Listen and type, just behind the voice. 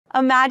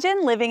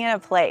Imagine living in a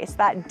place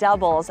that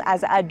doubles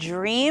as a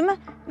dream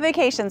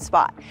vacation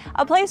spot,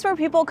 a place where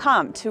people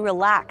come to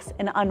relax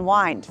and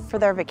unwind for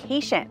their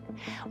vacation.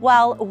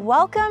 Well,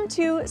 welcome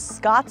to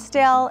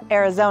Scottsdale,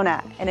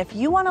 Arizona. And if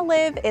you want to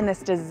live in this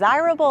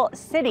desirable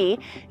city,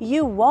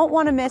 you won't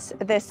want to miss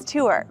this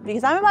tour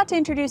because I'm about to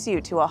introduce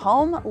you to a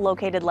home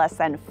located less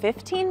than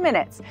 15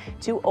 minutes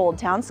to Old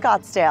Town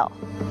Scottsdale.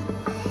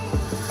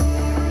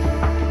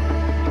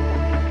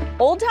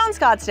 Old Town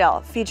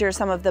Scottsdale features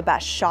some of the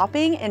best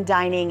shopping and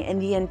dining in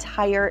the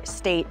entire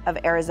state of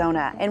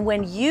Arizona. And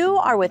when you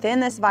are within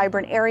this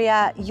vibrant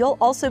area, you'll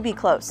also be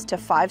close to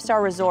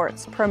five-star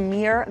resorts,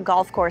 premier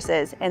golf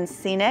courses, and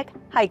scenic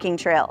hiking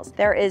trails.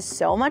 There is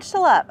so much to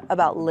love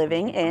about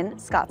living in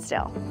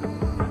Scottsdale.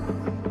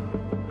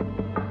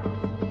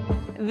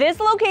 This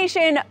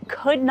location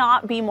could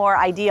not be more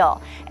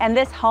ideal, and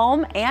this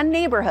home and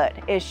neighborhood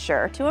is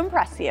sure to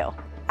impress you.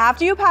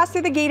 After you pass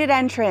through the gated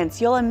entrance,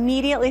 you'll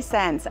immediately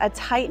sense a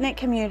tight-knit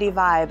community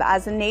vibe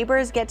as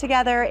neighbors get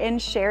together in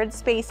shared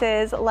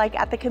spaces like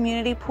at the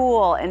community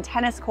pool and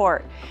tennis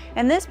court.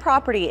 And this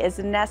property is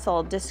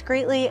nestled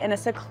discreetly in a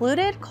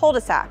secluded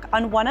cul-de-sac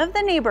on one of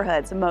the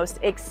neighborhood's most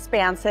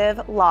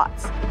expansive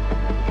lots.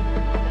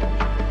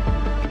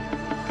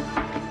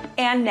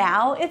 And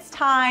now it's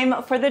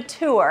time for the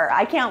tour.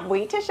 I can't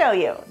wait to show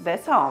you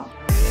this home.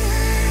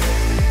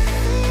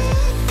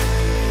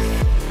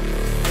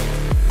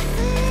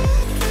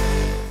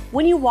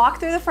 When you walk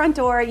through the front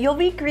door, you'll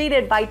be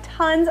greeted by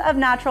tons of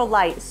natural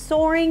light,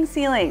 soaring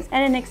ceilings,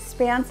 and an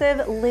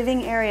expansive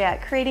living area,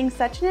 creating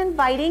such an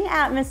inviting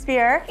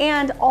atmosphere.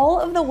 And all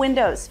of the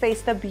windows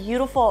face the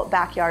beautiful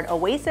backyard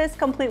oasis,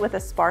 complete with a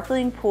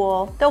sparkling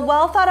pool. The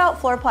well thought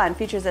out floor plan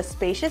features a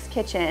spacious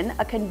kitchen,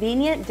 a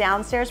convenient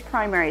downstairs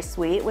primary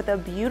suite with a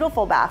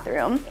beautiful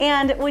bathroom.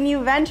 And when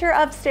you venture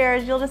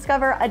upstairs, you'll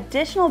discover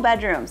additional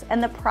bedrooms,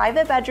 and the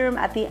private bedroom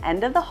at the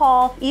end of the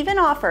hall even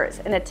offers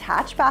an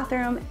attached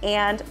bathroom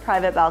and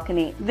private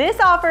balcony. This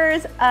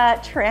offers a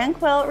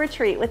tranquil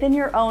retreat within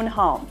your own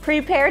home.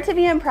 Prepare to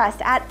be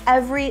impressed at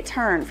every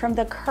turn, from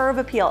the curb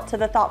appeal to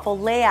the thoughtful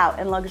layout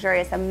and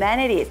luxurious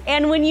amenities.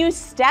 And when you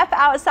step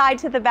outside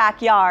to the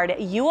backyard,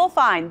 you will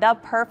find the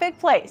perfect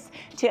place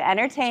to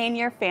entertain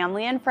your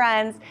family and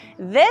friends.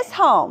 This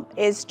home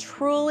is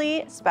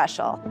truly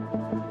special.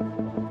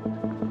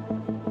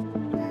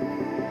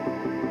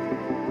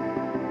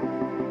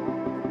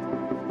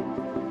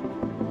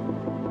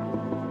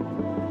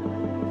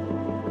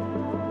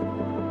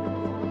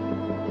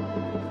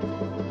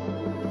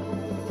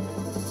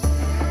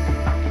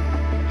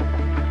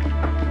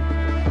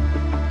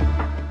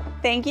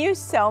 Thank you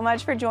so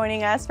much for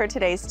joining us for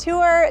today's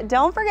tour.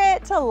 Don't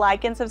forget to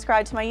like and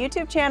subscribe to my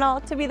YouTube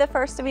channel to be the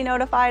first to be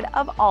notified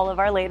of all of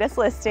our latest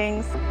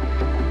listings.